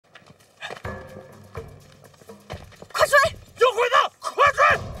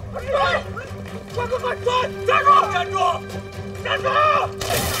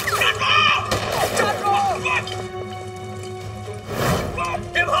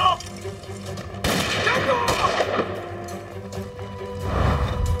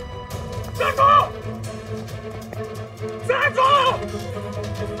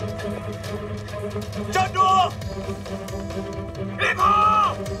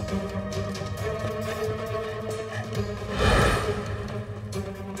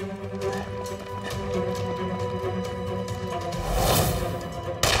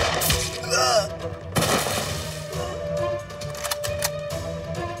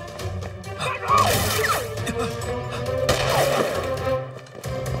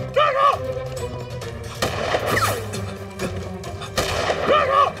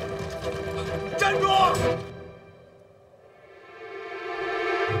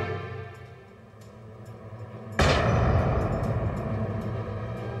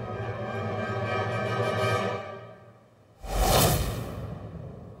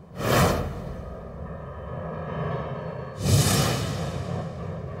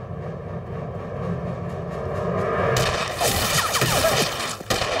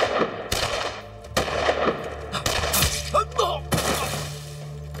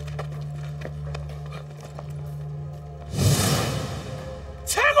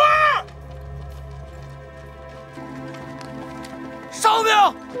烧饼，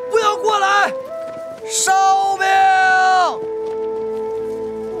不要过来！烧饼，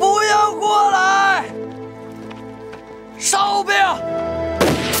不要过来！烧饼，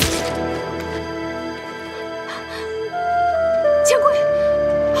钱柜，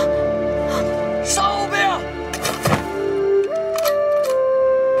烧饼。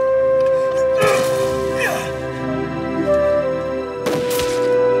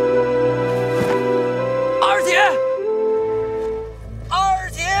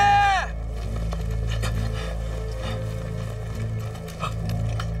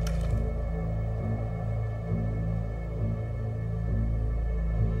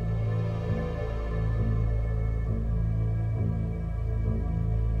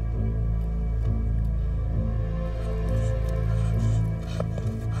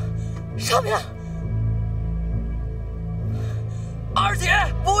 烧饼，二姐，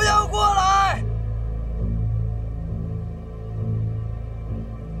不要过来！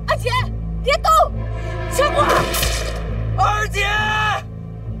二姐，别动！钱柜，二姐，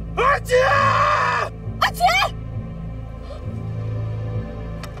二姐，二姐，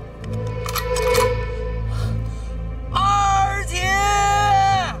二姐，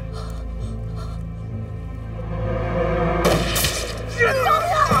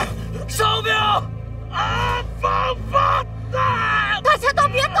烧饼！啊！放放啊！大家都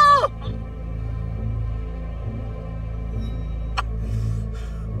别动！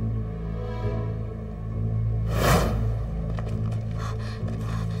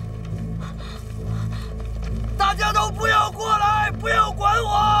大家都不要过来，不要管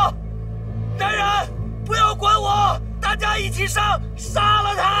我！男人，不要管我！大家一起上，杀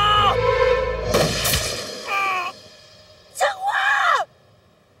了他！陈花！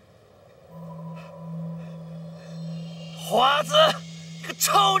 华子，个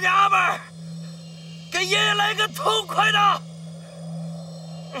臭娘们儿，给爷爷来个痛快的！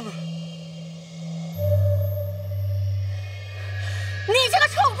你这个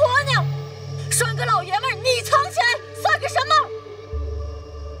臭婆娘，拴个老爷们儿你藏起来算个什么？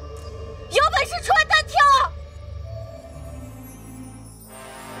有本事出来单挑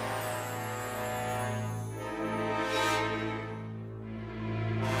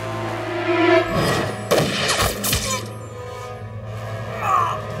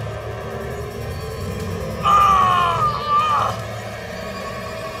啊！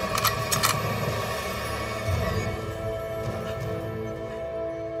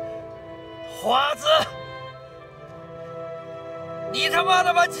华子，你他妈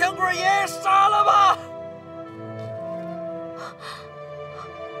的把钱柜爷爷杀了吧！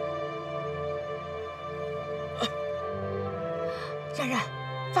冉冉，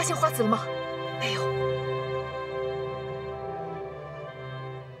发现花子了吗？没有。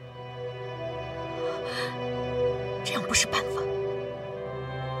这样不是办法，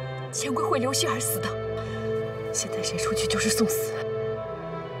钱柜会流血而死的。现在谁出去就是送死。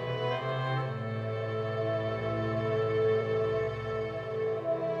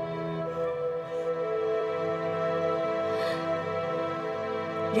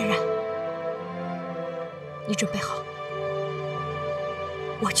 冉冉，你准备好，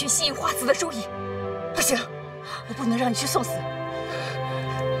我去吸引花子的注意。不行，我不能让你去送死。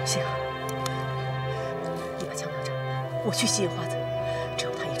行，你把枪拿着，我去吸引花子，只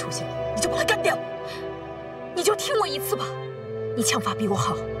要他一出现，你就把他干掉。你就听我一次吧，你枪法比我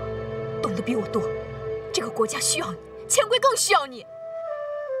好，懂得比我多，这个国家需要你，钱柜更需要你。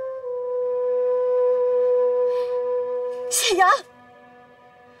谢阳。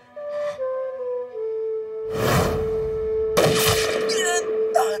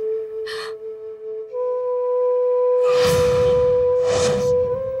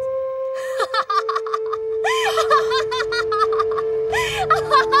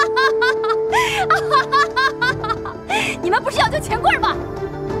 你们不是要救钱柜吗？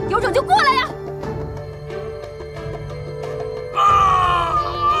有种就过来呀！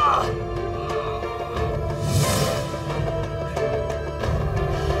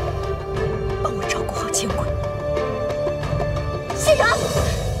帮我照顾好钱柜。谢阳，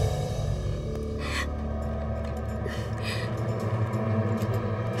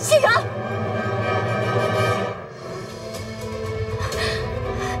谢阳。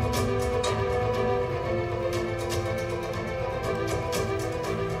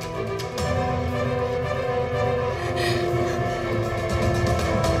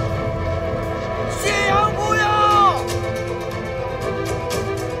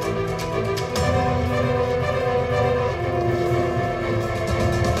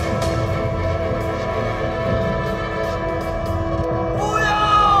 不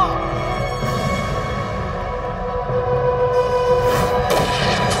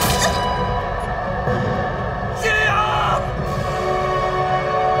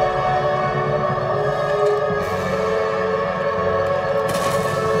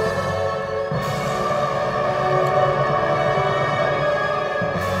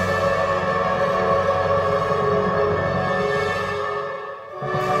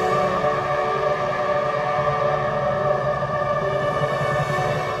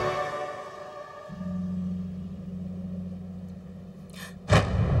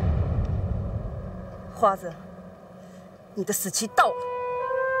花子，你的死期到了。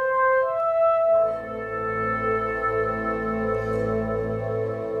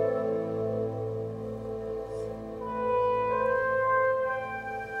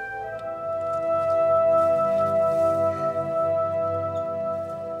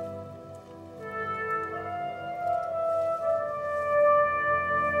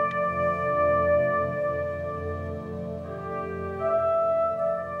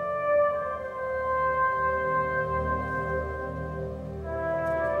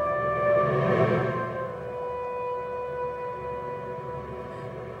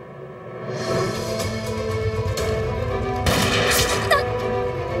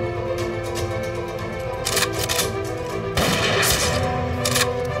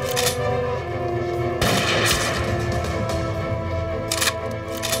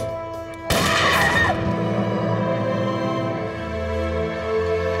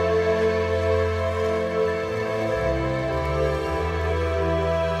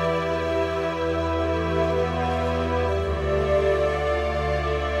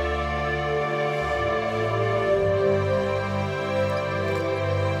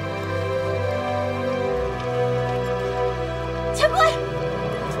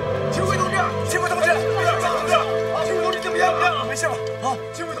 没事吧？啊，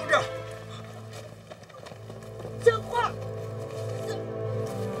金贵同志，这花，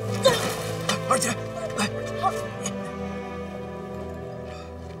二姐，来，好。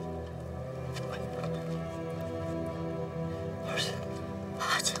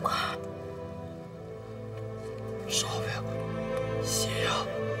二姐快，烧饼，血呀，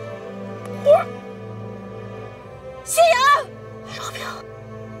花，血呀，烧饼，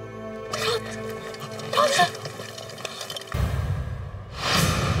烧饼。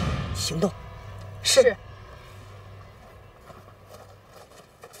 行动，是。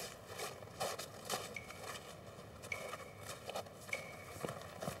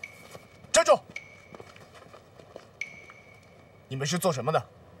站住！你们是做什么的？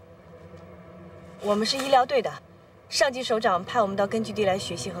我们是医疗队的，上级首长派我们到根据地来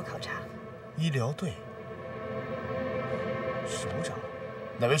学习和考察。医疗队。首长？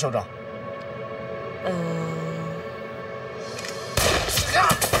哪位首长？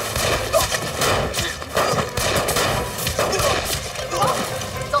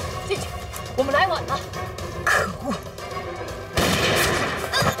走，进去。我们来晚了。可恶！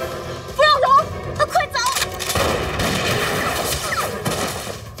不要走，快走！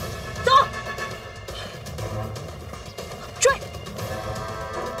走，追！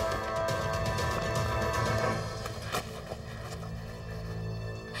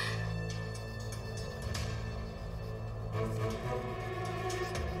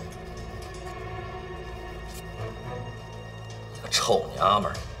臭娘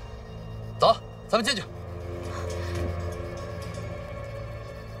们儿，走，咱们进去。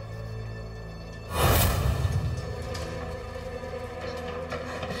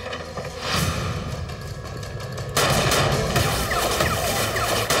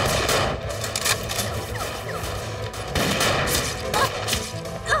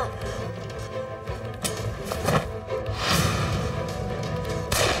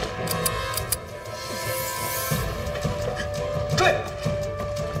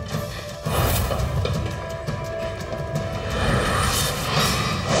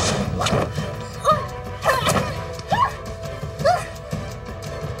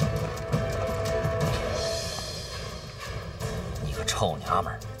臭娘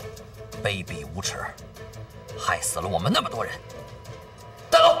们儿，卑鄙无耻，害死了我们那么多人！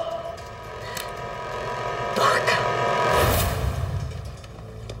带走！巴卡！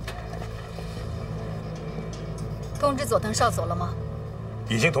通知佐藤少佐了吗？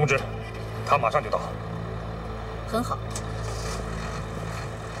已经通知，他马上就到。很好。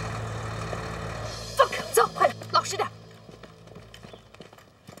放开，走，快点，老实点。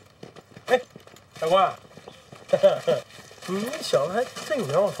哎，长官。你小子还真有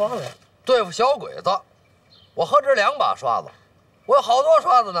两把刷子呀！对付小鬼子，我何止2把刷子，我有好多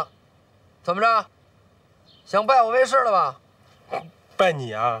刷子呢。怎么着？想拜我为师了吧？拜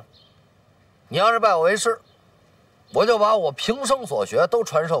你啊！你要是拜我为师，我就把我平生所学都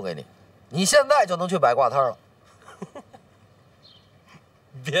传授给你，你现在就能去摆挂摊了。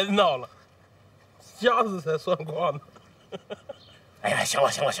别闹了，瞎子才算卦呢。哎呀，行了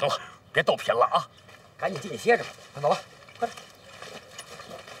行了行了，别斗贫了啊！赶紧进去歇着吧。快走吧，快点。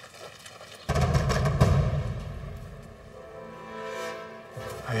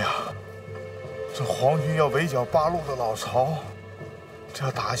哎呀，这皇军要围剿八路的老巢，这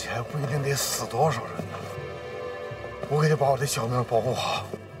要打起来不一定得死多少人呢。我可得把我的小命保护好。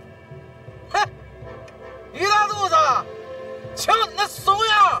哼，瞧你那怂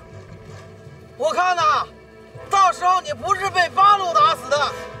样！我看呐，到时候你不是被八路打死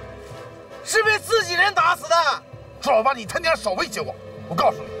的，是被自己人打死的。赵老八，你他娘少威胁我！我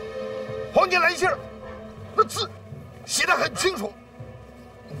告诉你，黄金来信儿，那字写得很清楚。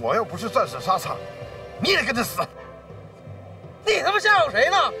我要不是战死沙场，你也跟着死。你他妈吓唬谁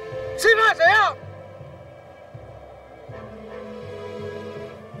呢？谁怕谁啊？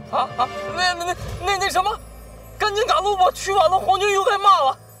那什么，赶紧赶路吧，去晚了皇军又该骂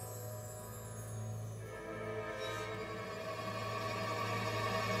了。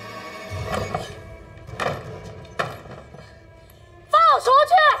放我出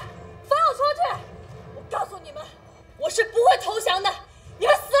去！放我出去！我告诉你们，我是不会投降的，你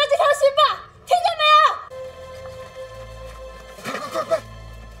们死了这条心吧，听见没有？快！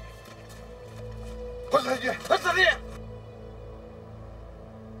快太君，快死力！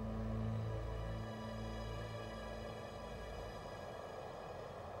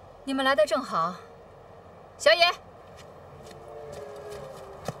你们来的正好，小野，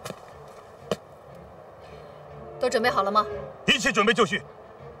都准备好了吗？一切准备就绪。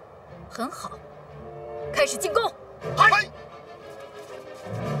很好，开始进攻！嗨！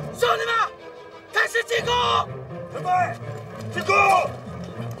兄弟们，开始进攻！准备，进攻！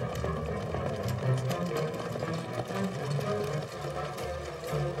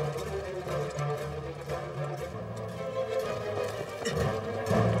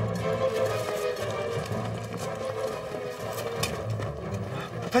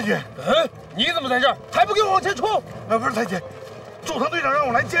太君，你怎么在这儿？还不给我往前冲！不是太君，驻屯队长让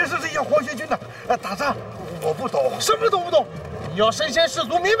我来监视这些皇协军的，打仗我不懂。什么懂不懂？你要身先士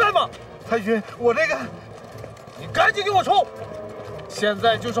卒，明白吗？太君，我这个，你赶紧给我冲！现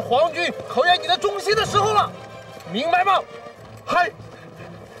在就是皇军考验你的忠心的时候了，明白吗？嗨，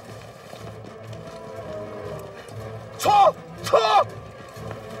冲！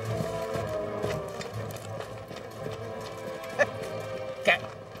该，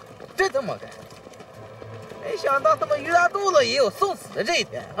真他妈该！没想到他妈于大肚子也有送死的这一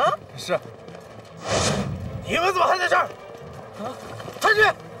天啊！是，你们怎么还在这儿？啊，太君，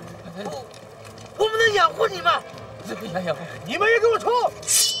我们能养活你们。养活你们也给我冲！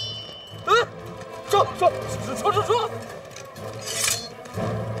冲！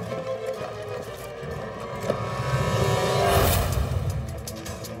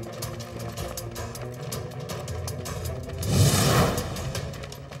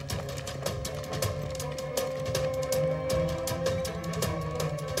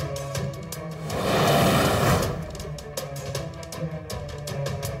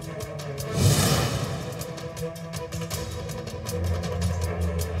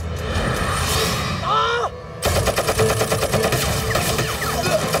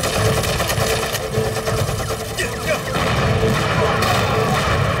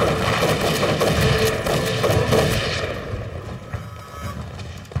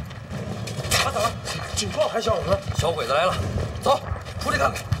警状还想我们？小鬼子来了，走，出去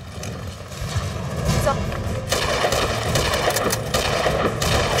看看。走。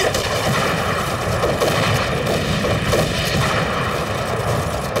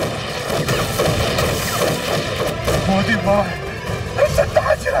我的妈呀，真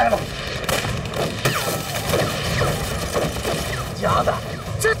打起来了！丫的，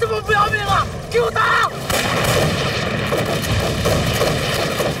这他妈不要命啊！给我打！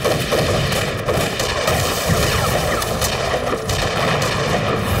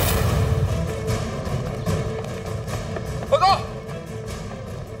报告，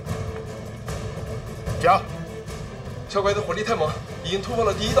讲，小鬼子火力太猛，已经突破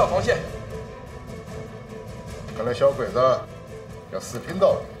了第一道防线。看来小鬼子要死拼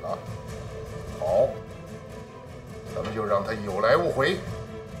到底了。好，咱们就让他有来无回。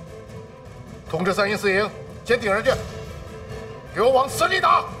通知3营4营，先顶上去，给我往死里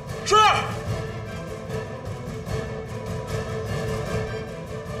打！是。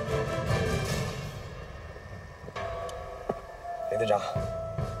连队长，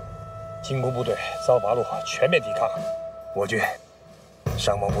进攻部队遭八路全面抵抗，我军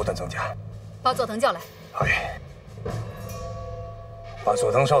伤亡不断增加。把佐藤叫来。哎，把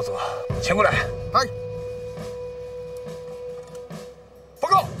佐藤少佐请过来。哎，报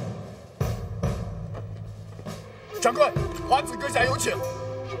告，长官，花子阁下有请。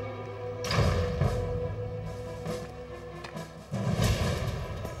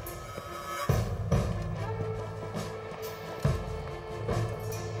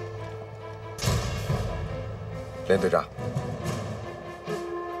连队长，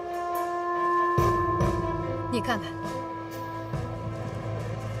你看看，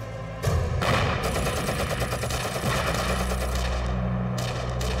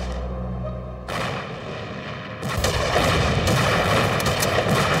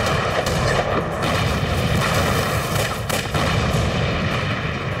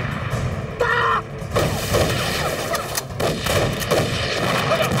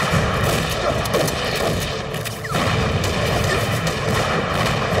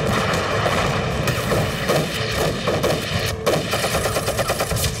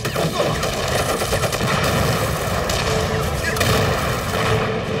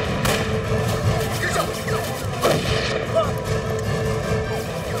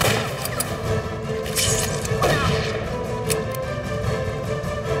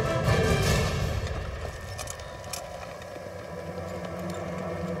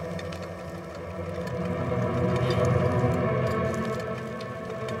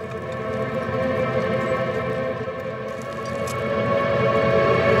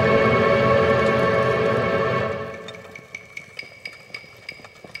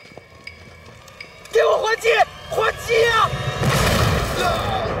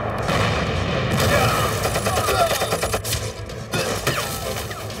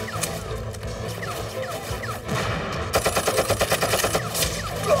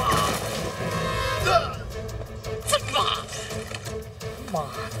妈的，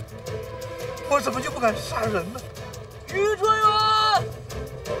我怎么就不敢杀人呢？于专员，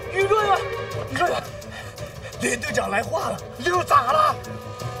于专员，于专员，连队长来话了，又咋了？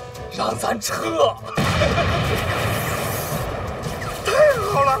让咱撤。太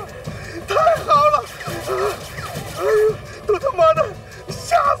好了，太好了！哎呦，都他妈的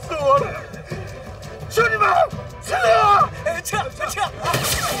吓死我了！兄弟们，撤！撤！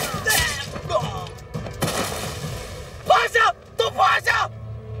趴下，都趴下！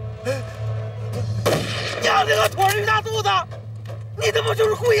娘这个腿儿一大肚子，你他妈就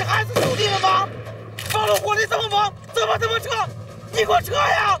是故意害死兄弟们吗？放了火力这么猛，怎么撤？你给我撤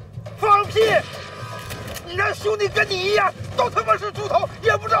呀！放屁！你让兄弟跟你一样，都他妈是猪头，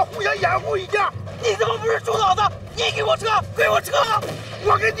也不知道互相掩护一下。你他妈不是猪脑子，你给我撤！给我撤！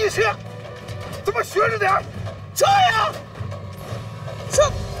我跟你撤！他妈学着点儿，撤呀！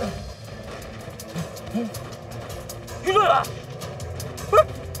撤！于专员，不是，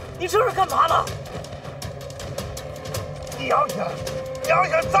你这是干嘛呢？你要想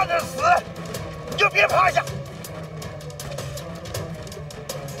站着死，你就别趴下。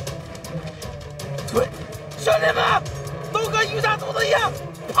对，兄弟们，都跟于大肚子一样，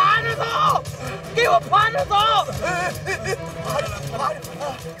趴着走，给我趴着走。趴着。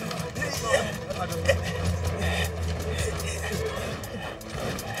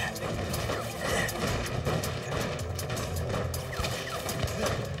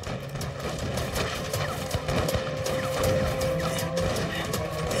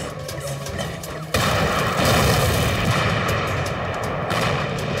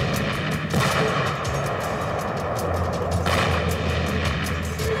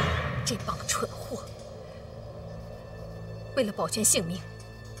这帮蠢货，为了保全性命，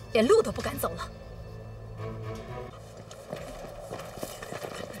连路都不敢走了。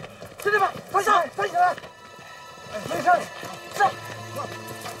兄弟们，站起来！没事，上！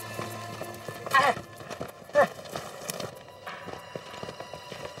哎，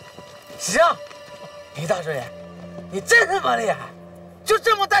行，于大专员，你真他妈厉害，就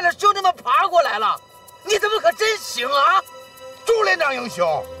这么带着兄弟们爬过来了，你他妈可真行啊！朱连长英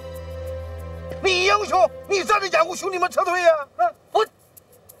雄，你英雄，你站着掩护兄弟们撤退呀！我，指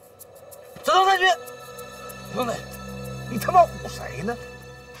导三军，兄弟，你他妈唬谁呢？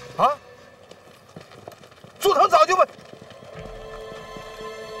啊！朱腾早就被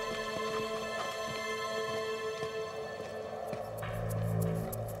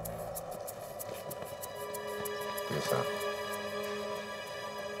李三，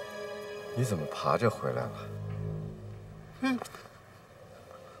你怎么爬着回来了？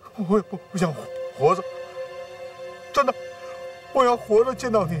我想活着，真的，我要活着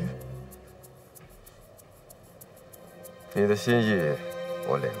见到你。你的心意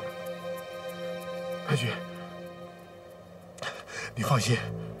我领了。太君，你放心，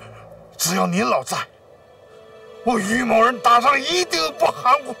只要您老在，我于某人打仗一定不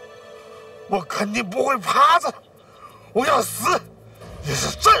含糊，我肯定不会趴着，我要死也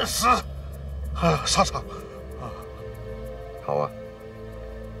是战死，沙场。好啊，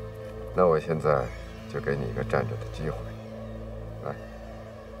那我现在就给你一个站着的机会。来，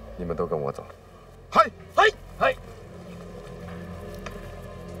你们都跟我走。嗨！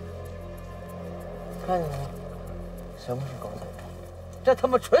看见没有？什么是狗腿子？这他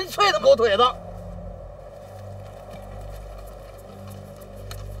妈纯粹的狗腿子！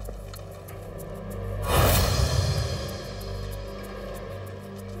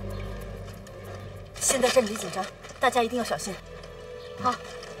现在阵局紧张，大家一定要小心。好，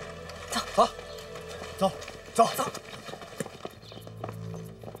走。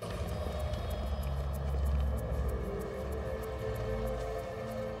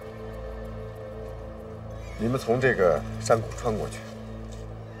你们从这个山谷穿过去，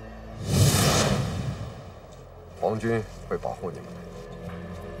皇军会保护你们的。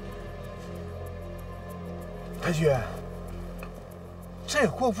太君，这也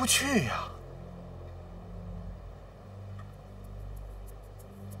过不去呀。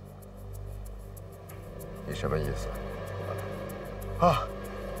你什么意思？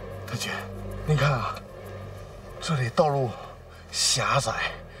太君，您看啊，这里道路狭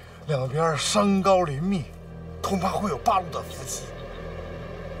窄，两边山高林密，恐怕会有八路的伏击。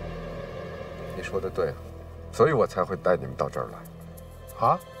你说的对，所以我才会带你们到这儿来。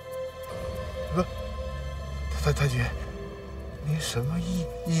不，太君，您什么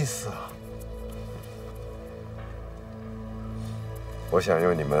意思啊？我想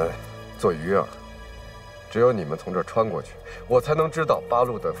用你们做鱼饵，只有你们从这儿穿过去，我才能知道八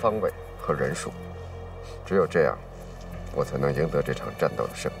路的方位和人数。只有这样，我才能赢得这场战斗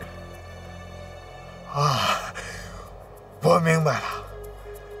的胜利。我明白了。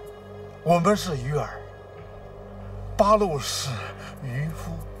我们是鱼儿，八路是渔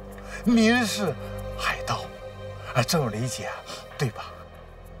夫，您是海盗，这么理解对吧？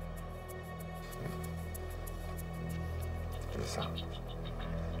日桑，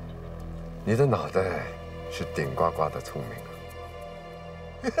你的脑袋是顶呱呱的聪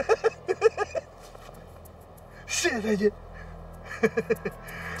明啊！谢谢太君。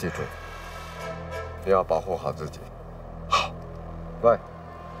记住，你要保护好自己。好。喂，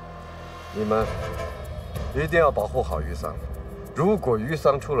你们一定要保护好于桑。如果于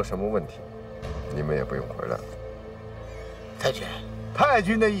桑出了什么问题，你们也不用回来了。太君，太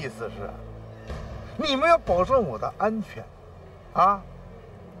君的意思是，你们要保证我的安全，啊！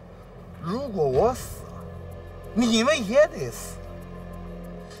如果我死了，你们也得死。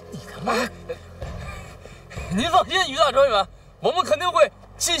你他妈！您放心，于大专员，我们肯定会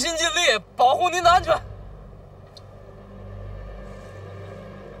尽心尽力保护您的安全。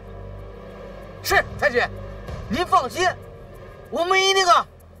是太君，您放心，我们一定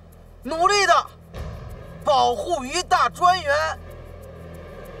努力的保护于大专员。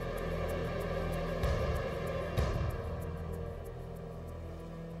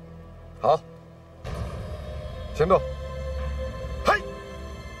好，行动！嘿，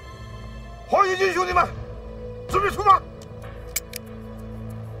黄巾军兄弟们，准备出发！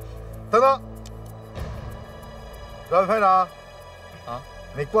等等，阮排长，啊，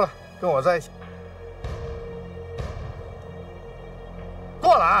你过来跟我在一起。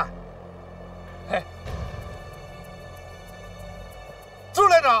过来。嘿，朱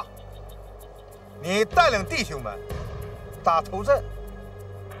连长，你带领弟兄们打头阵。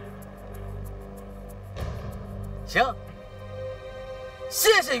行，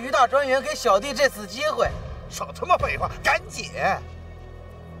谢谢于大专员给小弟这次机会。少他妈废话，赶紧！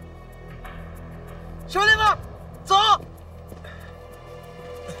兄弟们，走！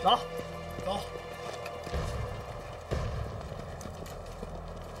走，走。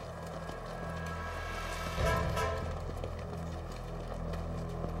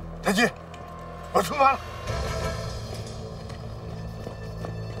太君，我出发了。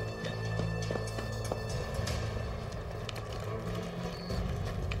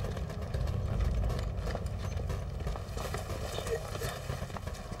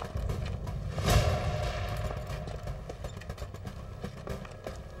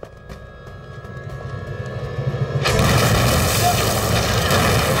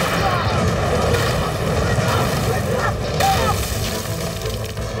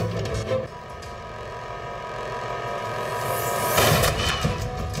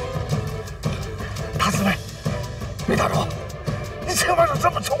没打着，你枪法怎么这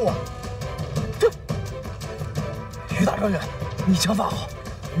么臭啊？这，于大专员，你枪法好，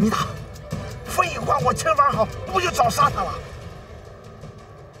你打。废话，我枪法好，不就找杀他了？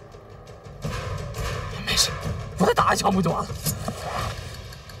没事，我再打一枪不就完了？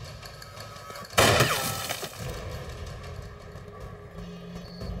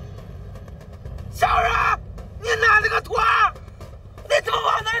小人，你拿了个团儿，你他妈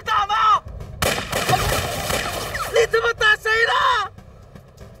往哪儿打呢？你他妈打谁了？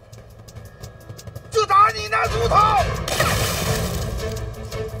就打你那猪头！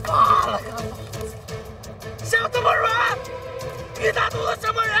妈了个老子，想这么软？于大肚子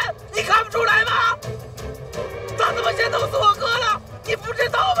什么人？你看不出来吗？他他妈先弄死我哥了，你不知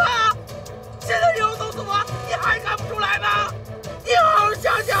道吗？现在又弄死我，你还看不出来吗？你好好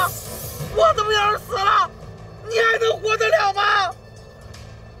想想，我他妈要是死了，你还能活得了吗？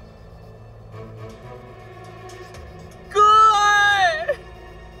哥哎，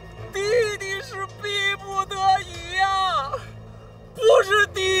弟弟是逼不得已呀，不是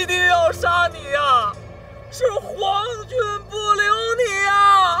弟弟要杀你呀，是皇军不留你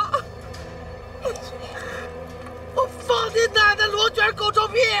呀！我放你奶奶罗圈狗臭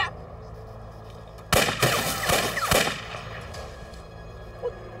屁！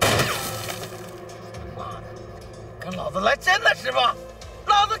妈的，跟老子来真的是吧？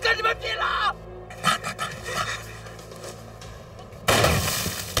老子跟你们拼了！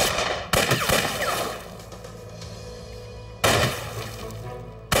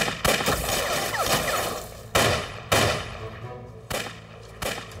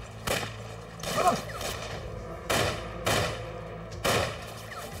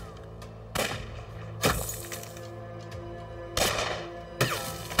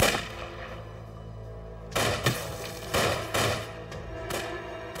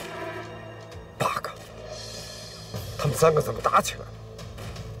打！他们三个怎么打起来了？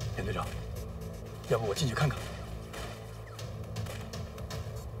严队长，要不我进去看看？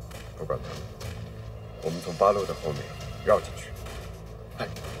不管他们，我们从八路的后面绕进去。哎，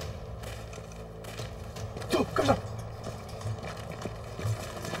走，跟上。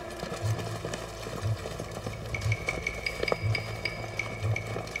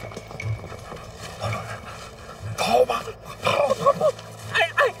跑吧，跑！哎！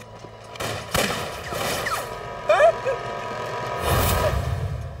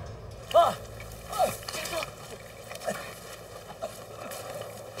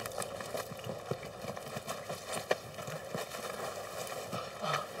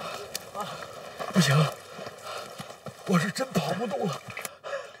不行，我是真跑不动了。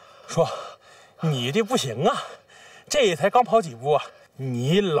说，你这不行啊，这才刚跑几步啊，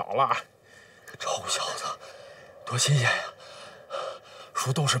你老了。臭小子，多新鲜呀！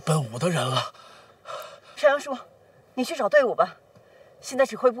叔都是奔武的人了。山羊叔，你去找队伍吧。现在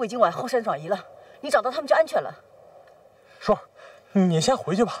指挥部已经往后山转移了，你找到他们就安全了。叔，你先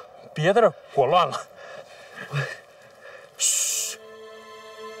回去吧，别在这裹乱了。嘘，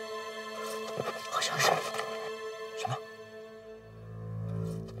好像是什么？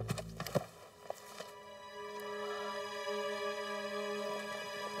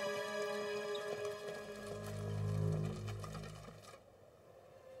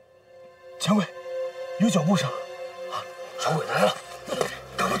强鬼，有脚步声。啊，小鬼子来了！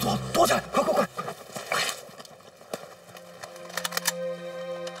赶快躲起来！快！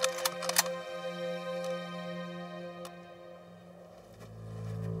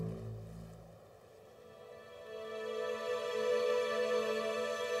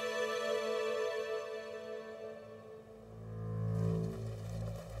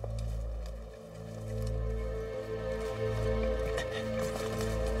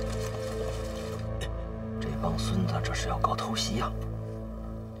帮孙子这是要搞偷袭呀！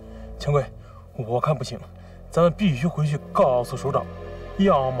强贵，我看不行，咱们必须回去告诉首长，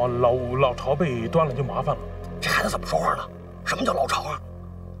要么老巢被端了就麻烦了。这孩子怎么说话呢？什么叫老巢啊？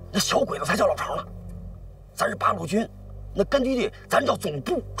那小鬼子才叫老巢呢！咱是八路军，那根据地咱叫总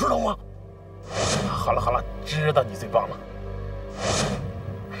部，知道吗？好了，知道你最棒了。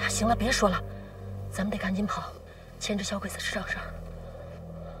哎呀，行了，别说了，咱们得赶紧跑，牵着小鬼子是正事儿。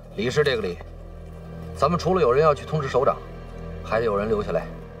理是这个理。咱们除了有人要去通知首长，还得有人留下来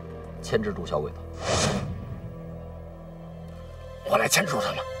牵制住小鬼子。我来牵制住他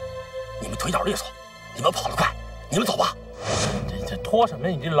们，你们腿脚利索，你们跑得快，你们走吧。这拖什么？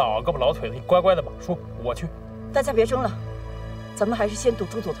你这老胳膊老腿的，你乖乖的吧。叔，我去。大家别争了，咱们还是先堵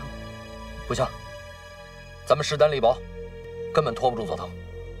住佐藤。不行，咱们势单力薄，根本拖不住佐藤。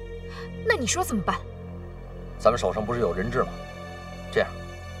那你说怎么办？咱们手上不是有人质吗？这样，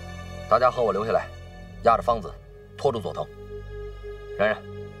大家和我留下来。压着方子，拖住佐藤。然然，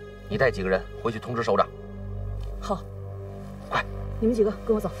你带几个人回去通知首长。好，快，你们几个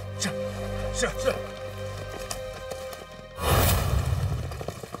跟我走。是。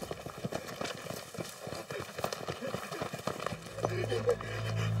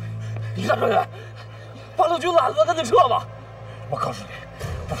李大专员，八路军拦了，赶紧撤吧！我告诉你，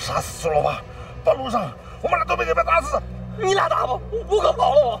不杀死了吧，半路上我们俩都被你们打死。你俩打吧，我可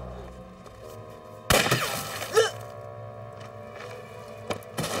跑了我。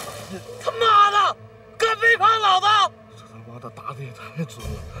他妈的，敢背叛老子！这他妈的打的也太准了！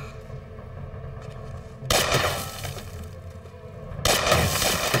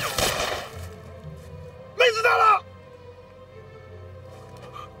没子弹了！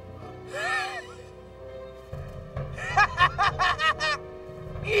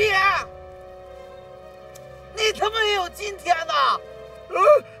于爷，你他妈也有今天呐！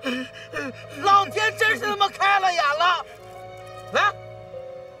老天真是他妈开了眼了！来。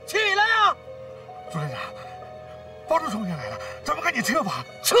起来呀！朱连长，包住冲进来了，咱们赶紧撤吧！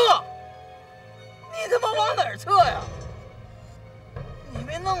撤！你他妈往哪儿撤呀？你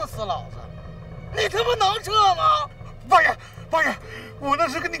没弄死老子，你他妈能撤吗？八爷，我那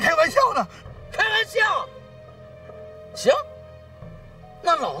是跟你开玩笑的。开玩笑？行，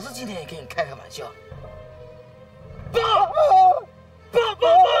那老子今天也给你开玩笑。报！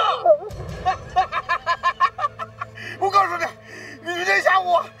我告诉你，你再吓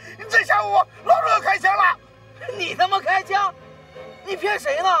我，老子要开枪了！你他妈开枪？你骗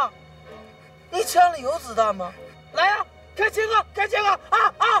谁呢？你枪里有子弹吗？来呀，开枪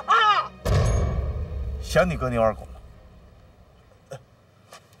啊！想你哥你二狗了。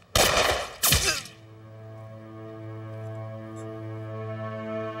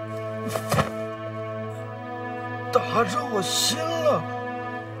打着我心了。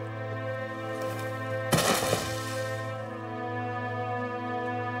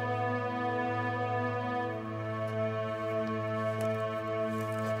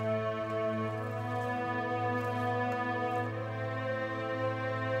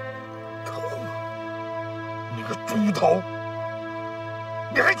个猪头！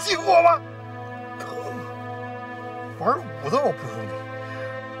你还欺负我吗？玩武的我不如你，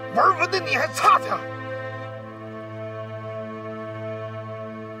玩文的你还差点。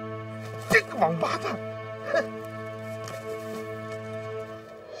这个王八蛋！哼！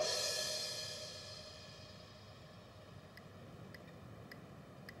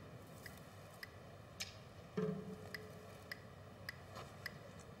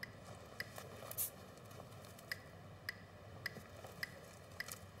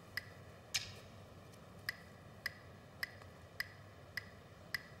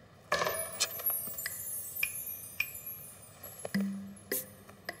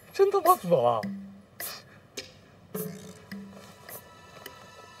真他妈死了！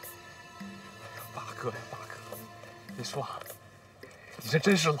八哥呀，八哥，你说，你这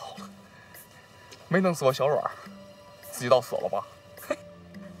真是老了，没弄死我小阮，自己倒死了吧？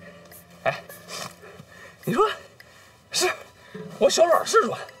哎，你说，是我小阮是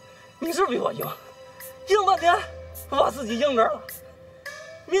软，你是比我硬，硬半天，把自己硬这儿了。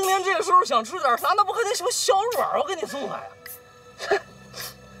明年这个时候想吃点啥，那不还得有小阮我给你送来啊？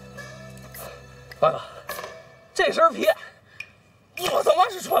八哥，这身皮我他妈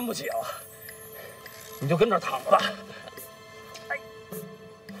是穿不起了，你就跟这儿躺着吧。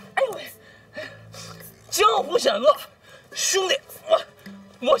哎呦喂，江湖险恶，兄弟，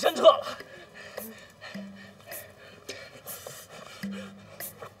我先撤了。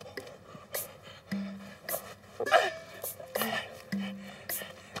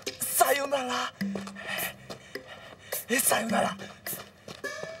さよなら，さよなら。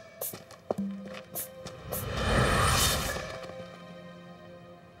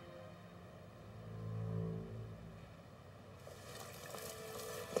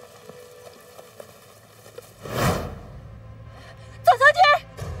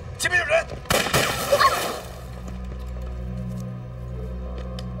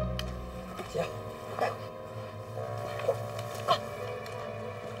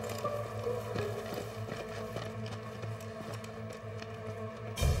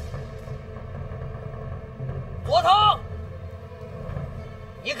左腾，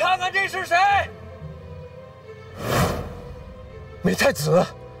你看看这是谁？美太子。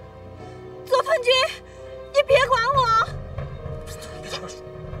左屯军，你别管我！别他妈说！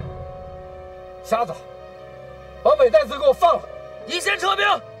瞎子，把美太子给我放了！你先撤兵，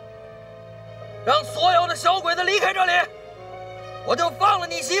让所有的小鬼子离开这里，我就放了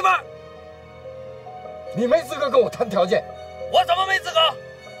你媳妇儿。你没资格跟我谈条件。我怎么没资格？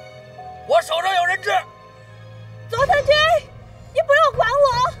我手上有人质。左屯军，你不用管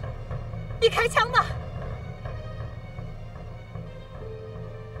我，你开枪吧。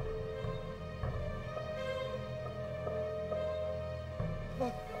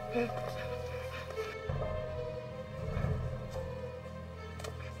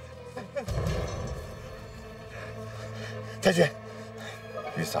太君，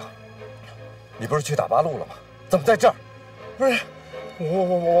于桑，你不是去打八路了吗？怎么在这儿？不是，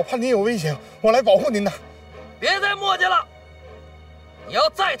我怕您有危险，我来保护您的。别再磨叽了！你要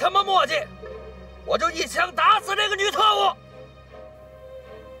再他妈磨叽，我就一枪打死这个女特务！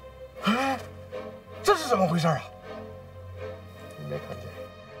哎，这是怎么回事啊？你没看见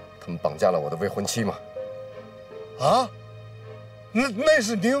他们绑架了我的未婚妻吗？啊？那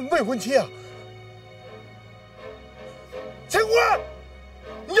是您未婚妻啊？秦官，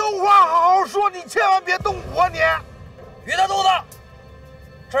有话好好说，你千万别动武啊你！于大肚子，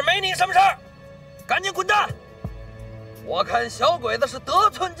这没你什么事儿，赶紧滚蛋！我看小鬼子是得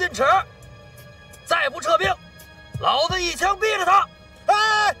寸进尺，再不撤兵，老子一枪毙了他！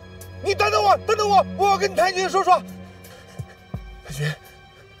哎，你等等我，等等我，我要跟太君说说。太君，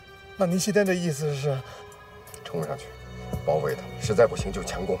那您现在的意思是？冲上去，包围他们，实在不行就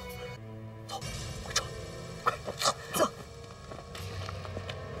强攻。走，快撤！快走！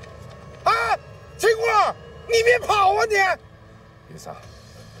哎，秦官，你别跑啊你！于桑，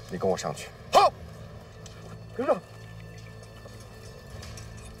你跟我上去。好，跟上。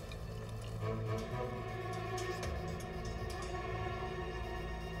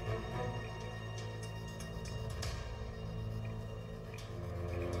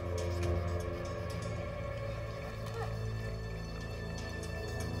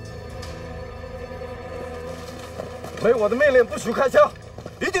没我的命令不许开枪，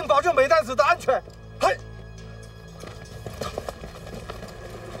一定保证美代子的安全。嘿。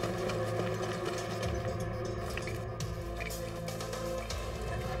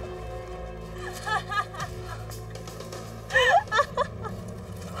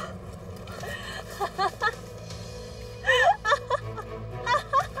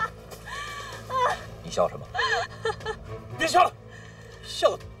你笑什么？别笑了，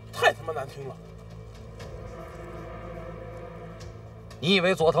笑得太他妈难听了。你以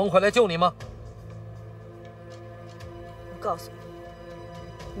为佐藤会来救你吗？我告诉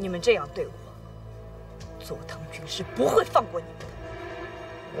你，你们这样对我，佐藤军是不会放过你们的。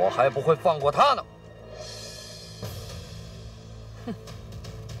我还不会放过他呢。哼，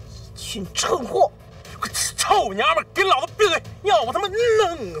一群蠢货！臭娘们，给老子闭嘴！要我他妈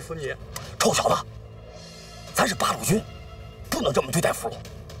弄死你！臭小子，咱是八路军，不能这么对待俘虏。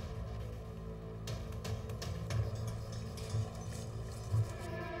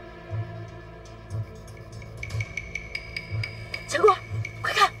陈官，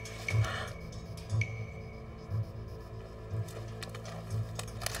快看！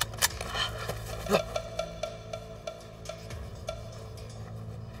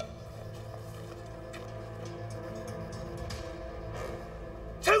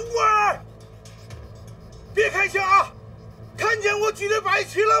陈官，别开枪啊！看见我举的白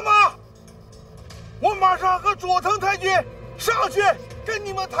旗了吗？我马上和佐藤太君上去跟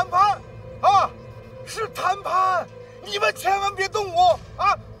你们谈判啊！是谈判。你们千万别动我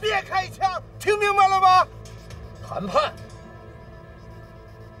啊！别开枪，听明白了吗？谈判，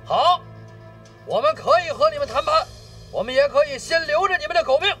好，我们可以和你们谈判，我们也可以先留着你们的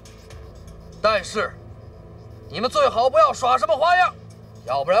狗命，但是你们最好不要耍什么花样，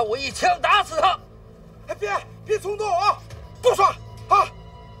要不然我一枪打死他。哎，别冲动啊！不耍啊！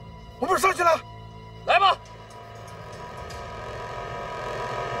我们上去了，来吧。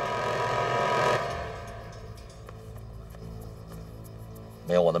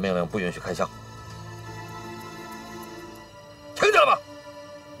没有我的命令，不允许开枪，听见了吗？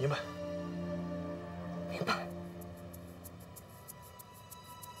明白。明白。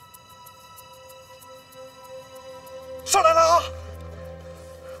上来了啊！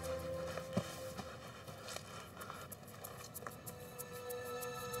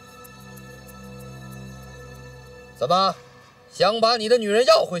怎么，想把你的女人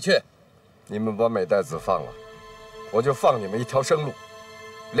要回去？你们把美代子放了，我就放你们一条生路。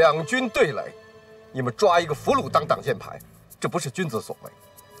两军对垒，你们抓一个俘虏当挡箭牌，这不是君子所为。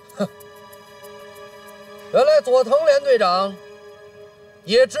哼！原来佐藤连队长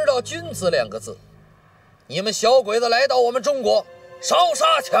也知道“君子”两个字。你们小鬼子来到我们中国，烧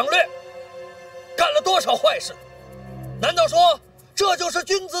杀抢掠，干了多少坏事？难道说这就是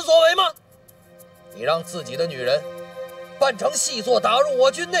君子所为吗？你让自己的女人扮成细作打入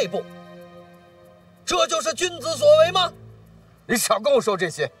我军内部，这就是君子所为吗？你少跟我说这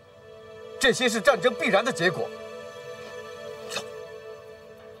些，这些是战争必然的结果。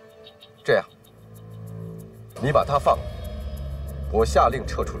这样，你把他放了，我下令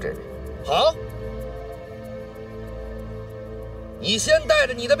撤出这里。好，你先带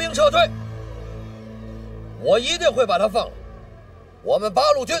着你的兵撤退，我一定会把他放了。我们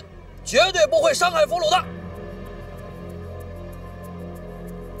八路军绝对不会伤害俘虏的。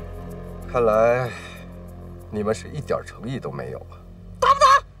看来你们是一点诚意都没有啊！打不打？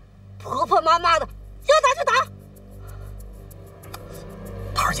婆婆妈妈的，要打就打。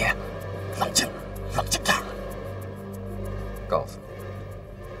桃儿姐，冷静，冷静点。告诉你，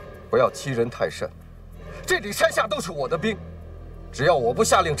不要欺人太甚。这里山下都是我的兵，只要我不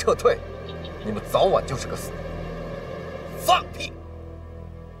下令撤退，你们早晚就是个死。放屁！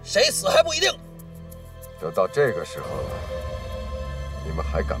谁死还不一定。都到这个时候了，你们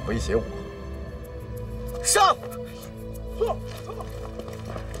还敢威胁我？上！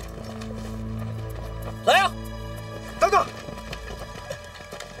来呀！等等！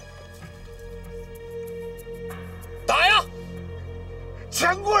打呀！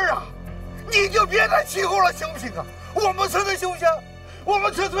钱棍啊，你就别再起哄了，行不行啊？我们撤退行不行？我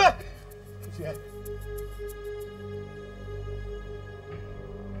们撤退！不行。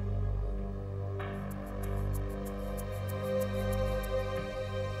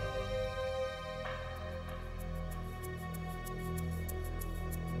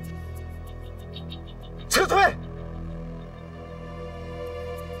撤退！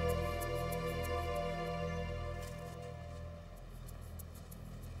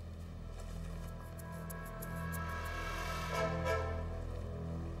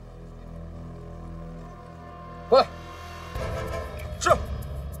过来！是。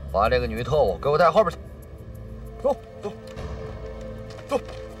把这个女特务给我带后边去。走走走。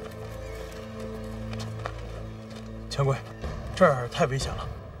钱贵，这儿太危险了，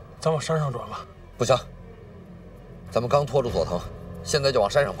咱往山上转吧。不行，咱们刚拖住佐藤，现在就往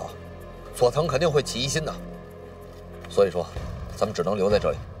山上跑，佐藤肯定会起疑心的。所以说，咱们只能留在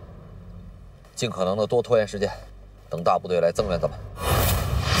这里，尽可能的多拖延时间，等大部队来增援咱们。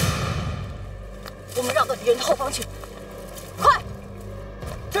我们绕到敌人的后方去，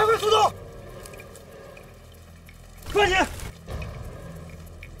加快速度！抓紧！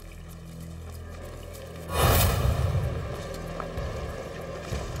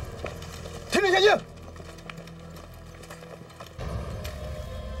停止前进！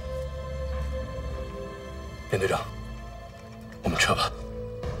连队长，我们撤吧。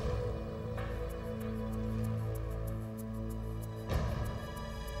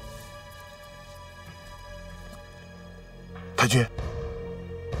太君，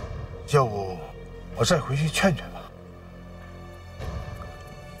要不我再回去劝劝吧。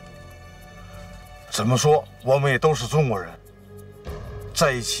怎么说，我们也都是中国人，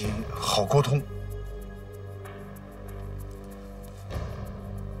在一起好沟通。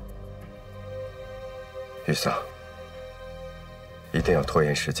玉桑，一定要拖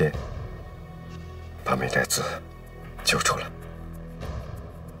延时间，把美代子救出来。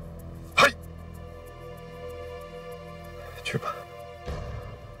嗨，去吧。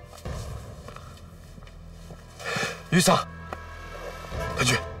玉桑，太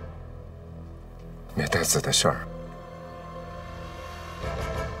君，美代子的事儿，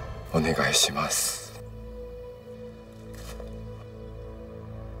お願いします。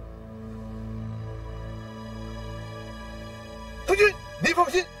太君，你放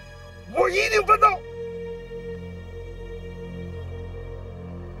心，我一定办到。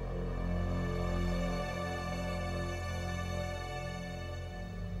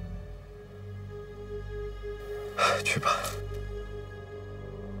去吧。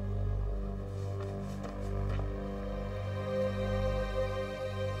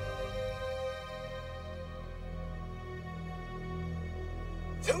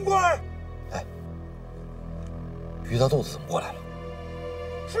秦官，哎，于大肚子怎么过来了？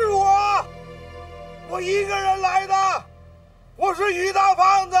是我一个人来的，我是于大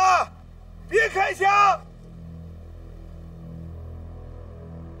胖子，别开枪！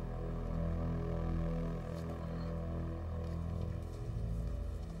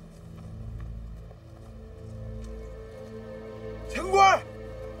秦官，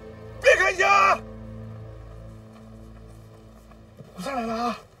别开枪！我上来了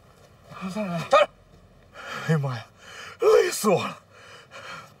啊！我上来了！站着！哎呀妈呀，累死我了！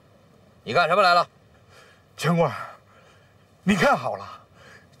你干什么来了？秦官，你看好了，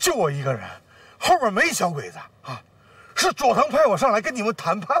就我一个人，后面没小鬼子啊，是佐藤派我上来跟你们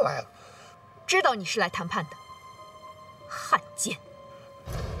谈判来了。知道你是来谈判的，汉奸！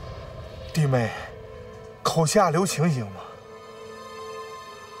弟妹，口下留情行吗？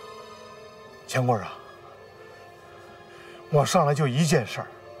秦官啊，我上来就一件事儿，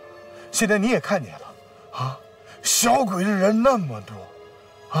现在你也看见了啊，小鬼子人那么多。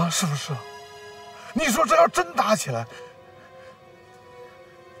啊，是不是？你说这要真打起来，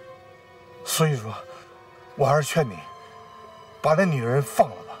所以说，我还是劝你，把那女人放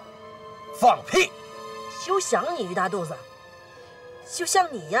了吧。放屁！就想你于大肚子，就像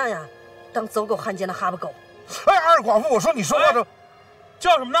你一样呀，当走狗汉奸的哈巴狗。哎，二寡妇，我说你说话这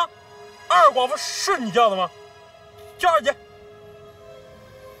叫什么呢？二寡妇是你叫的吗？叫二姐。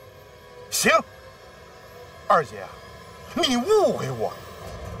行，二姐啊，你误会我了。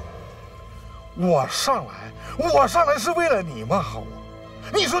我上来是为了你们好。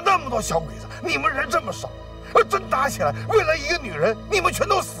你说那么多小鬼子，你们人这么少，要真打起来，为了一个女人，你们全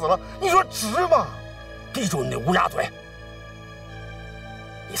都死了，你说值吗？闭住你那乌鸦嘴！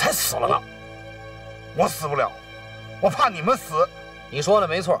你才死了呢！我死不了，我怕你们死。你说的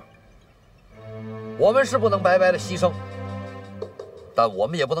没错，我们是不能白白的牺牲，但我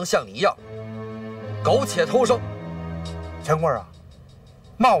们也不能像你一样苟且偷生。钱官啊，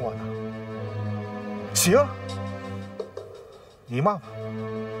骂我呢？行，你骂吧，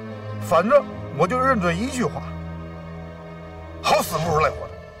反正我就认准一句话：好死不如赖活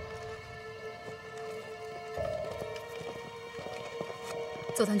着。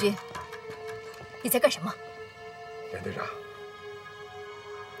佐藤君，你在干什么？连队长，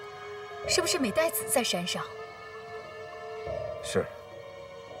是不是美代子在山上？是。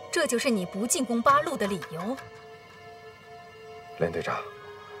这就是你不进攻八路的理由？连队长，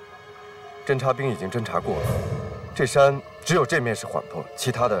侦察兵已经侦察过了，这山只有这面是缓坡，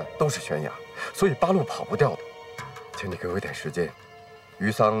其他的都是悬崖，所以八路跑不掉的。请你给我一点时间，于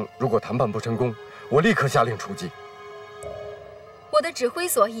桑如果谈判不成功，我立刻下令出击。我的指挥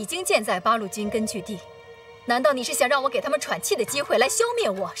所已经建在八路军根据地，难道你是想让我给他们喘气的机会来消灭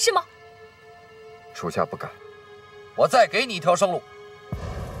我，是吗？属下不敢。我再给你一条生路，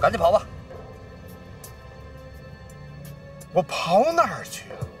赶紧跑吧。我跑哪儿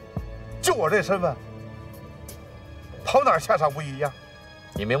去啊？就我这身份，跑哪儿下场不一样？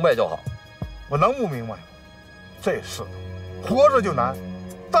你明白就好。我能不明白吗？这世道活着就难，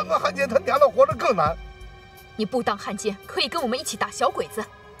当个汉奸，他娘的活着更难。你不当汉奸，可以跟我们一起打小鬼子。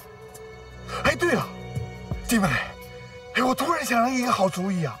哎，对了，弟妹，哎，我突然想到一个好主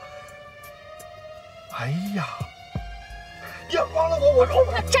意啊！哎呀，眼光了我饶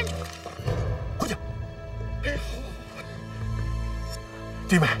不了。站住！回去。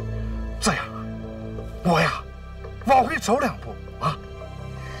弟妹，这样，我呀，往回走2步啊，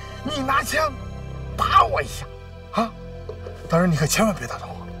你拿枪打我一下啊！当然，你可千万别打着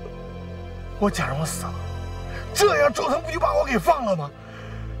我。我假如我死了，这样周腾不就把我给放了吗？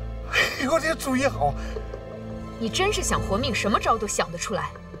哎呦，这主意好！你真是想活命，什么招都想得出来。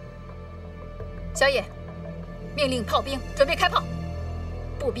小野，命令炮兵准备开炮，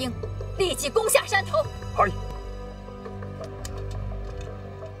步兵立即攻下山头。嗨。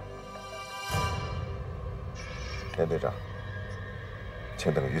田队长，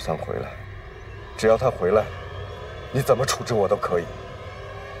请等于桑回来，只要他回来，你怎么处置我都可以。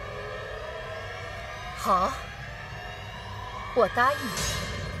好，我答应你。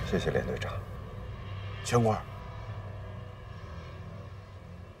谢谢连队长。秦官，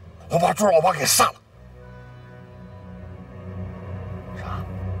我把朱老八给杀了。啥？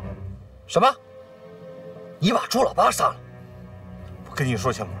什么？你把朱老八杀了？我跟你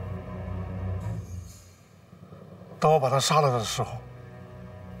说，秦官，当我把他杀了的时候，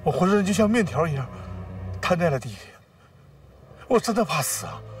我浑身就像面条一样瘫在了地里，我真的怕死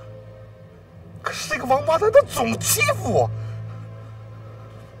啊！可是这个王八蛋他总欺负我，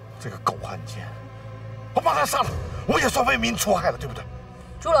这个狗汉奸，我把他杀了，我也算为民除害了，对不对？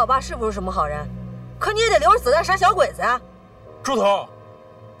朱老八是不是什么好人？可你也得留着子弹杀小鬼子啊！猪头，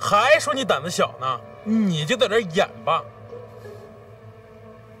还说你胆子小呢，你就在这演吧。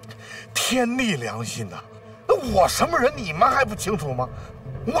天地良心呐！我什么人你们还不清楚吗？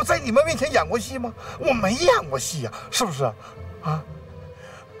我在你们面前演过戏吗？我没演过戏呀，是不是？啊，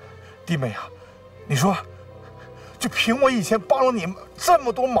弟妹啊，你说，就凭我以前帮了你们这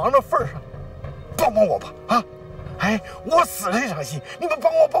么多忙的份上，帮帮我吧啊！哎，我死了这场戏，你们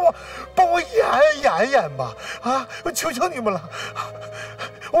帮我演吧啊！我求求你们了，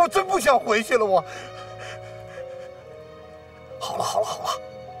我真不想回去了，我。好了，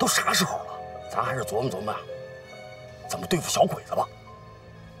都啥时候了，咱还是琢磨琢磨怎么对付小鬼子吧。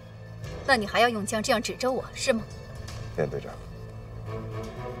那你还要用枪这样指着我是吗？连队长，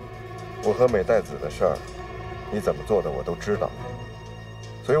我和美代子的事儿，你怎么做的我都知道，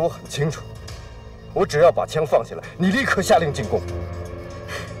所以我很清楚，我只要把枪放下来，你立刻下令进攻。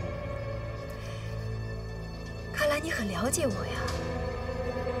看来你很了解我呀。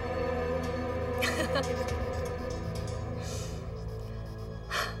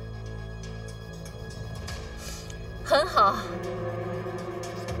很好，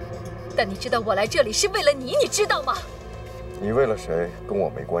但你知道我来这里是为了你，你知道吗？你为了谁跟我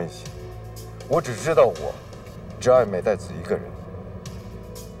没关系，我只知道我只爱美代子一个人。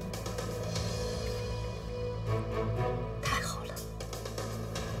太好了，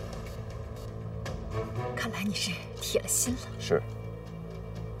看来你是铁了心了。是，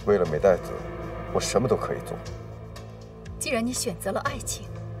为了美代子，我什么都可以做。既然你选择了爱情，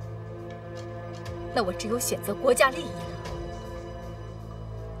那我只有选择国家利益了。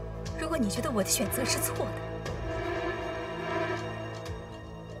如果你觉得我的选择是错的，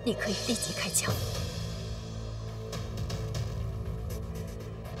你可以立即开枪。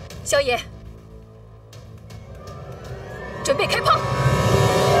小野，准备开炮！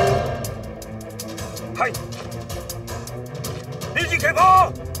嗨，立即开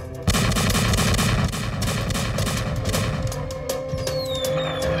炮！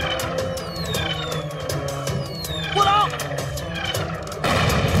不能！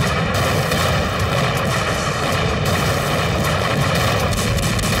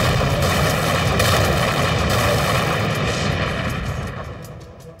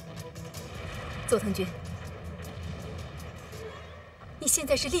佐藤君，你现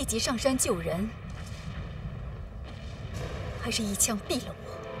在是立即上山救人，还是一枪毙了我？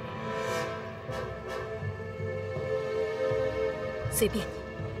随便你。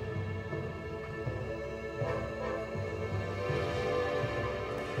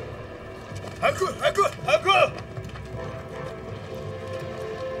海quân，海軍，海軍！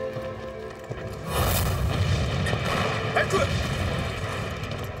海軍！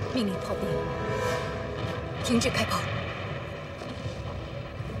命令炮兵停止开炮！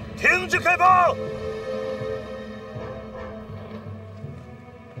停止开炮！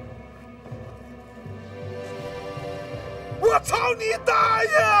我操你大爷！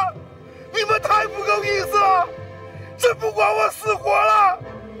你们太不够意思了，真不管我死活了！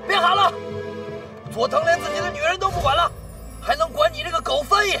别喊了，佐藤连自己的女人都不管了，还能管你这个狗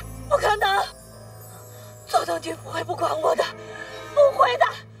翻译？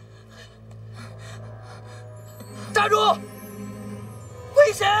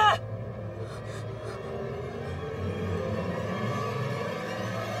险！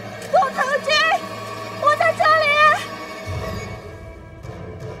左藤军，我在这里！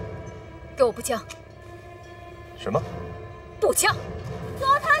给我步枪！什么？步枪！左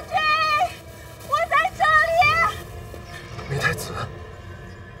藤军，我在这里！梅太子，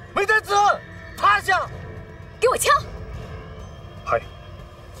梅太子，趴下！给我枪！嗨，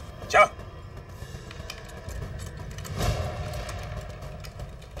枪！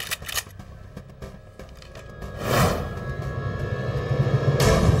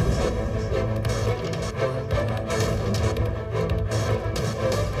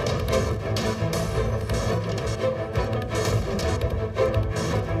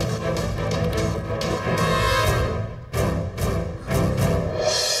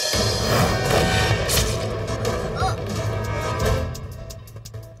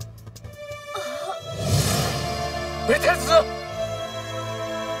梅太子，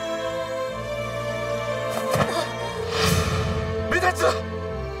梅太子，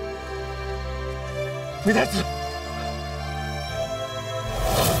梅太子，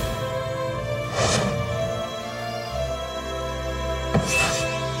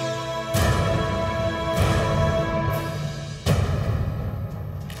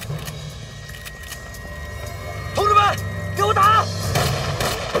同志们，给我打！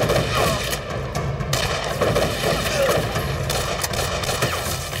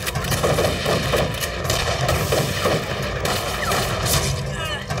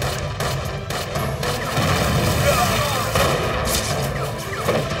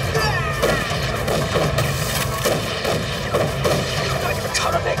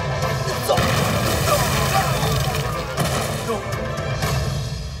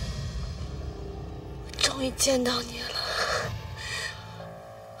终于见到你了，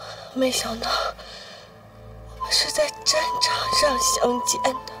没想到我们是在战场上相见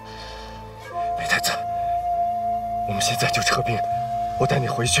的。梅太子，我们现在就撤兵，我带你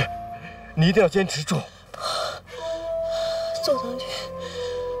回去，你一定要坚持住。左藤军，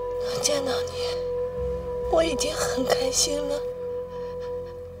能见到你，我已经很开心了。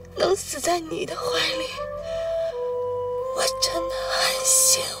能死在你的怀里，我真的很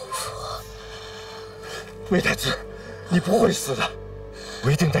幸福。梅太子，你不会死的，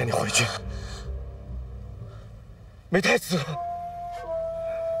我一定带你回去。梅太子，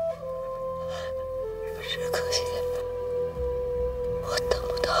只可惜我等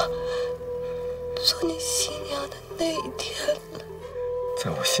不到做你新娘的那一天了。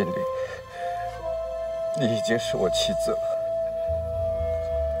在我心里，你已经是我妻子了。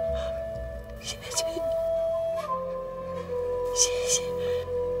谢谢你，谢谢。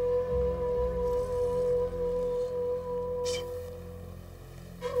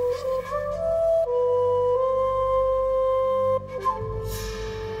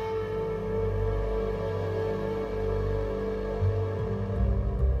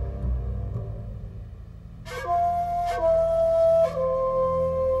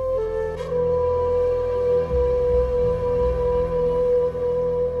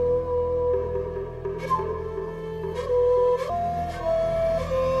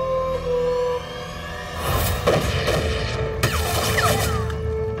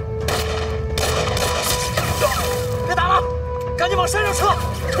赶紧往山上撤！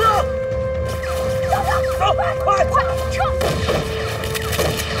撤！走！快撤！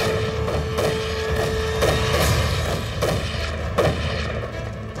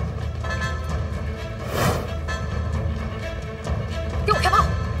给我开炮！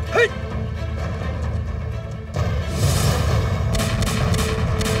嘿！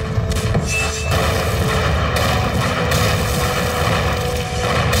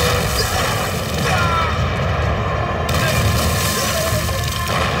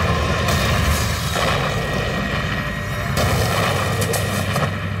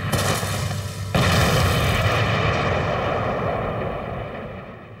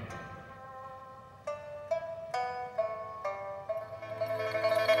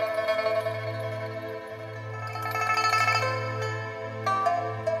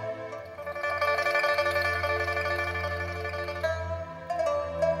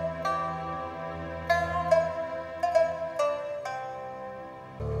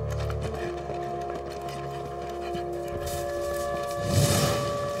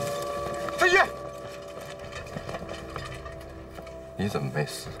飞跃！你怎么没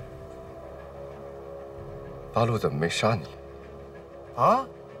死？八路怎么没杀你？啊？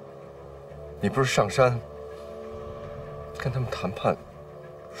你不是上山跟他们谈判，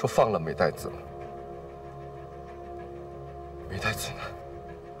说放了美代子吗？美代子呢？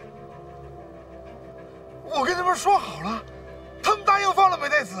我跟他们说好了，他们答应放了了没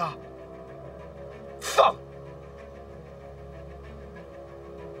得死啊？放！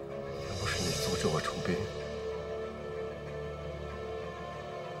要不是你阻止我出兵，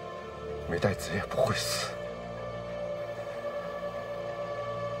梅代子也不会死。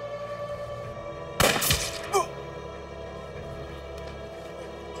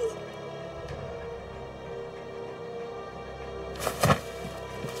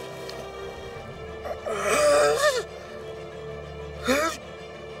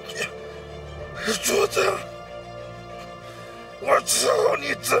主子，我伺候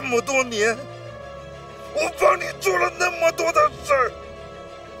你这么多年，我帮你做了那么多的事儿，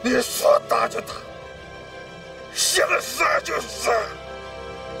你说打就打，想杀就杀。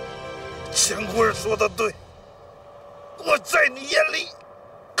前官说的对，我在你眼里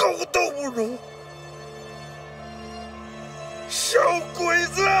狗都不如。小鬼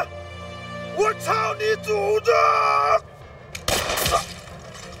子，我操你祖宗！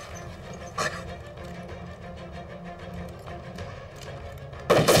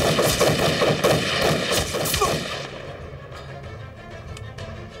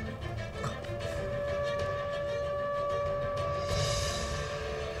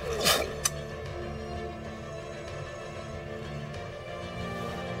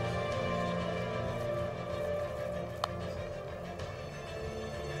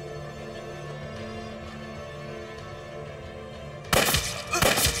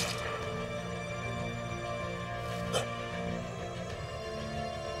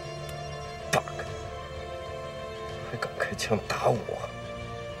开枪打我！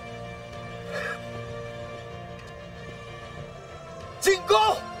进攻！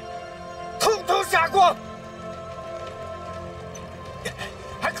统统杀光！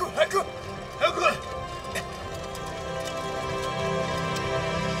还可！海哥！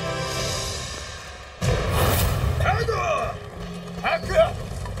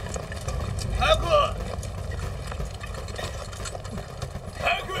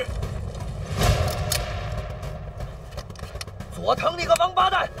佐藤你个王八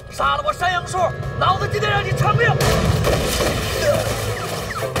蛋，杀了我山杨树，老子今天让你偿命！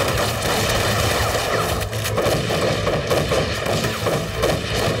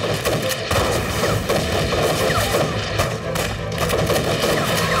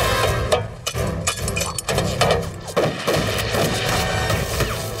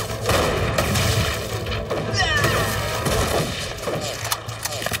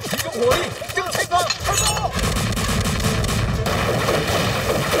集中火力，正前方，开炮！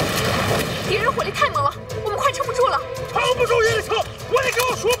敌人火力太猛了，我们快撑不住了。撑不住也得撑，我得给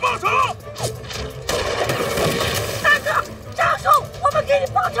我叔报仇！大哥，张叔，我们给你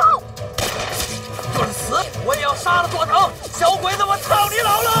报仇！就是死，我也要杀了佐藤！小鬼子，我操你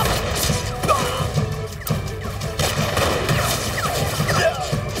老了！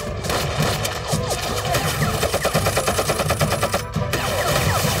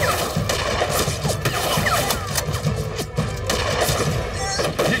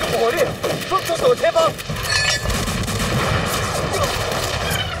集中火力，分出左前方！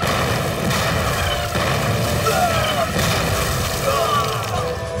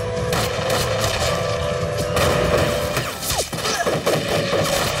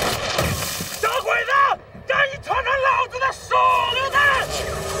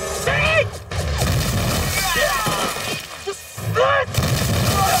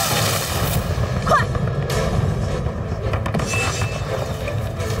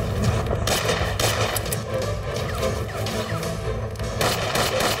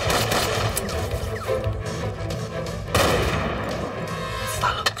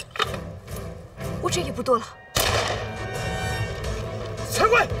这也不多了。长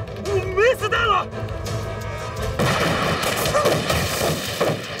官，我没子弹了！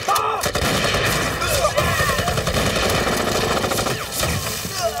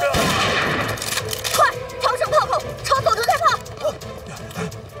快调整炮口，朝左头开炮！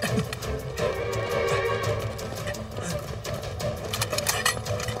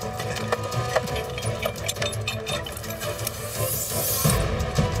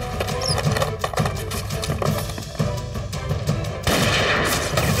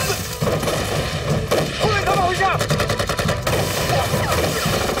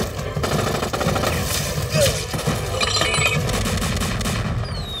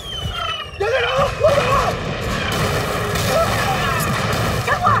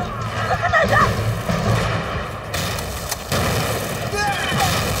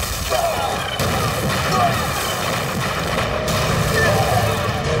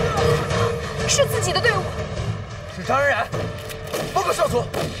是自己的队伍，是张冉冉。报告少佐，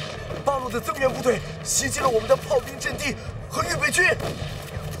八路的增援部队袭击了我们的炮兵阵地，和预备军。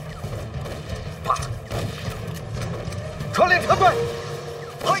啪！传令撤退！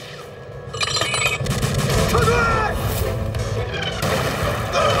嘿！撤退！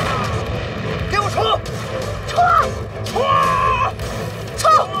给我冲！冲！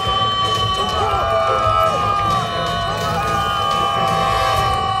冲！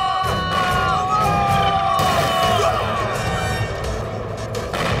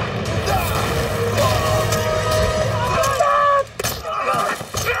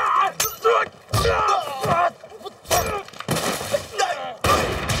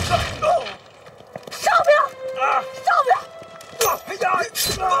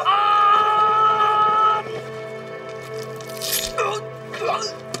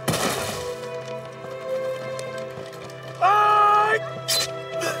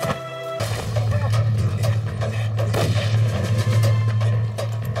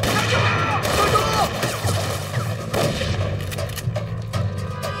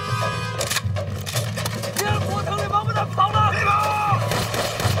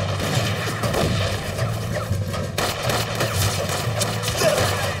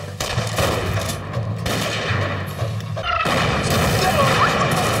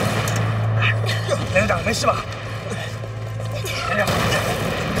没事吧？连长，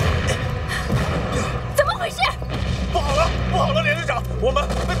怎么回事？不好了，不好了，连队长，我们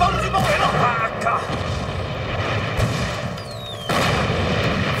被八路军包围了！啊靠！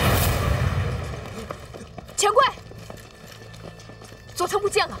钱柜，佐藤不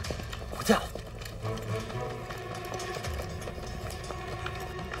见了。不见了。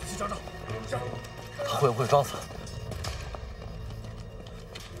去找找。是。他会不会装死？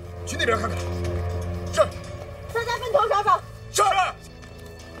去那边看看。是。大家分头找找。是。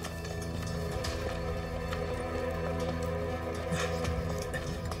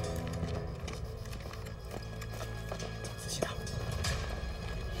仔细点。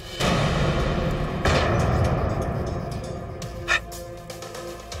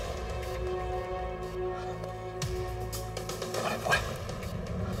过来。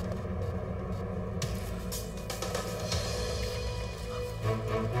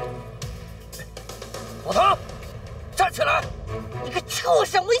老唐，站起来！你个畜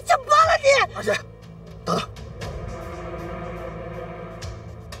生，我一枪扒了你！二姐，等等。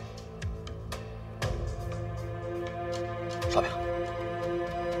少兵，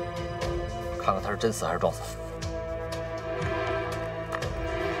看看他是真死还是装死。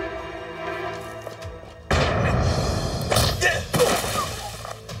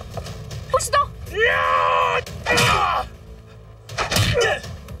不许动！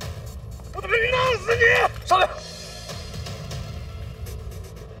我他妈弄死你！少兵。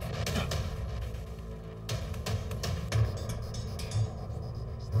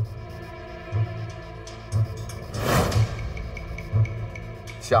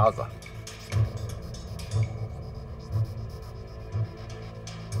瞎子，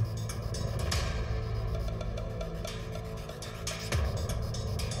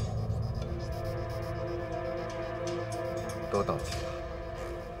都到齐了。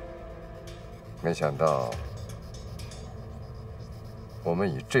没想到我们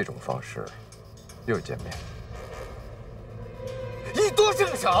以这种方式又见面，以多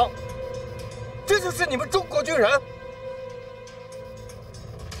胜少，这就是你们中国军人。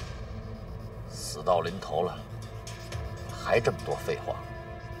死到临头了，还这么多废话。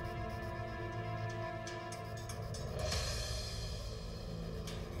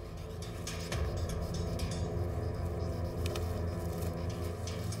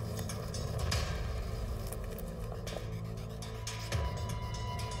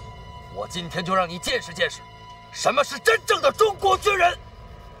我今天就让你见识见识，什么是真正的中国军人。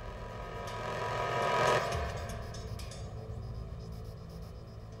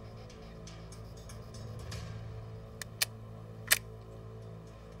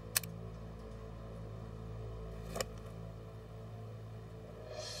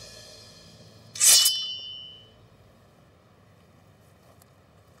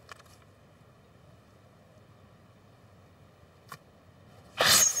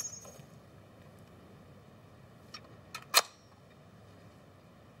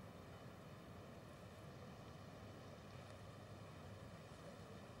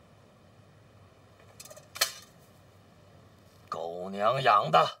狗娘养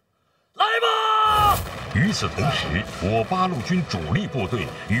的，来吧！与此同时，我八路军主力部队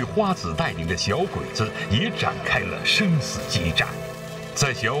与花子带领的小鬼子也展开了生死激战。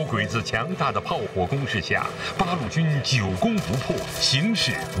在小鬼子强大的炮火攻势下，八路军久攻不破，形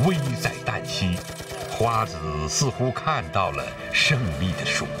势危在旦夕。花子似乎看到了胜利的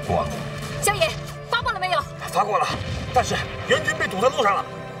曙光。小野，发报了没有？发过了。但是援军被堵在路上了。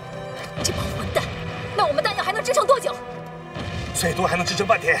这帮混蛋！那我们弹药还能支撑多久？最多还能支撑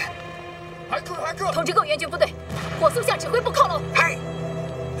半天。还可！通知各援军部队，火速向指挥部靠拢。嗨！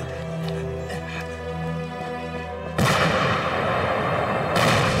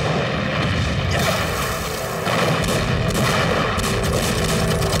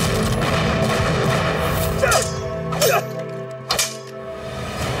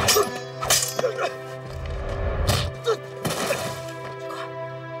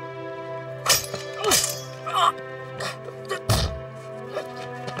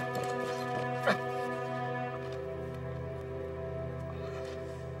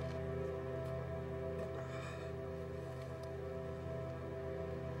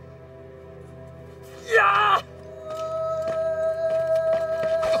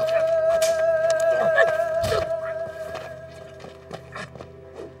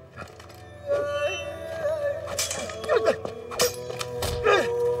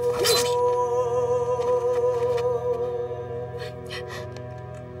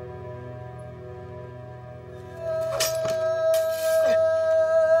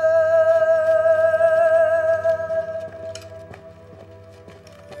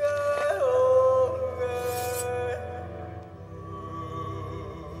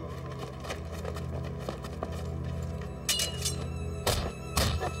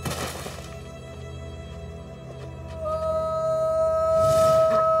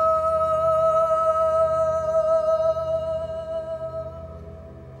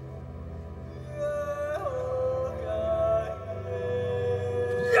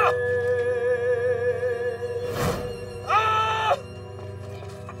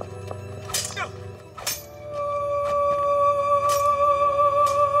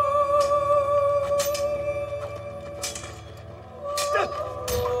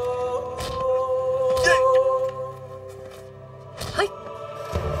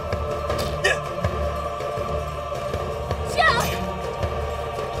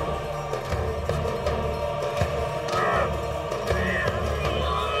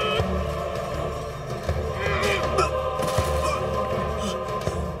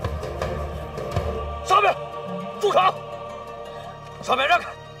上面让开！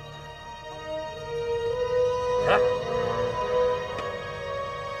起来！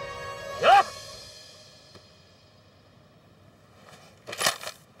起来！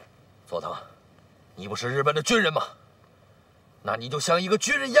佐藤，你不是日本的军人吗？那你就像一个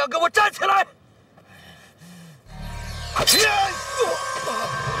军人一样给我站起来！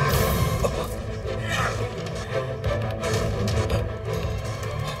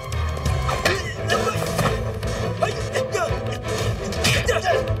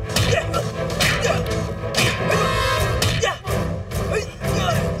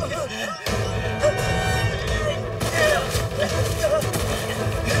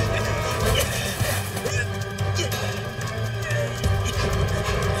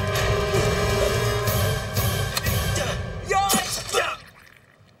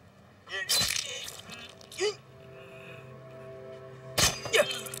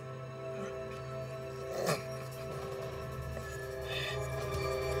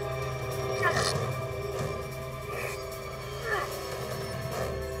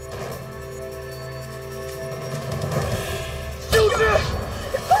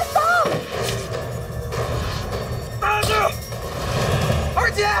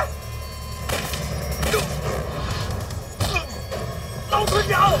老村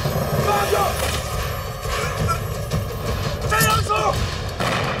长，抓住！山羊叔！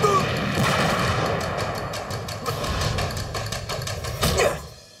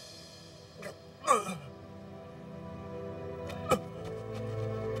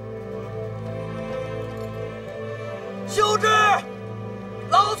秀智，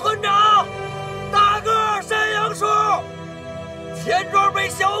老村长，大个山羊叔，钱庄被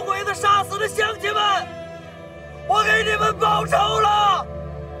小鬼子杀死的乡亲们，我给你们报仇了！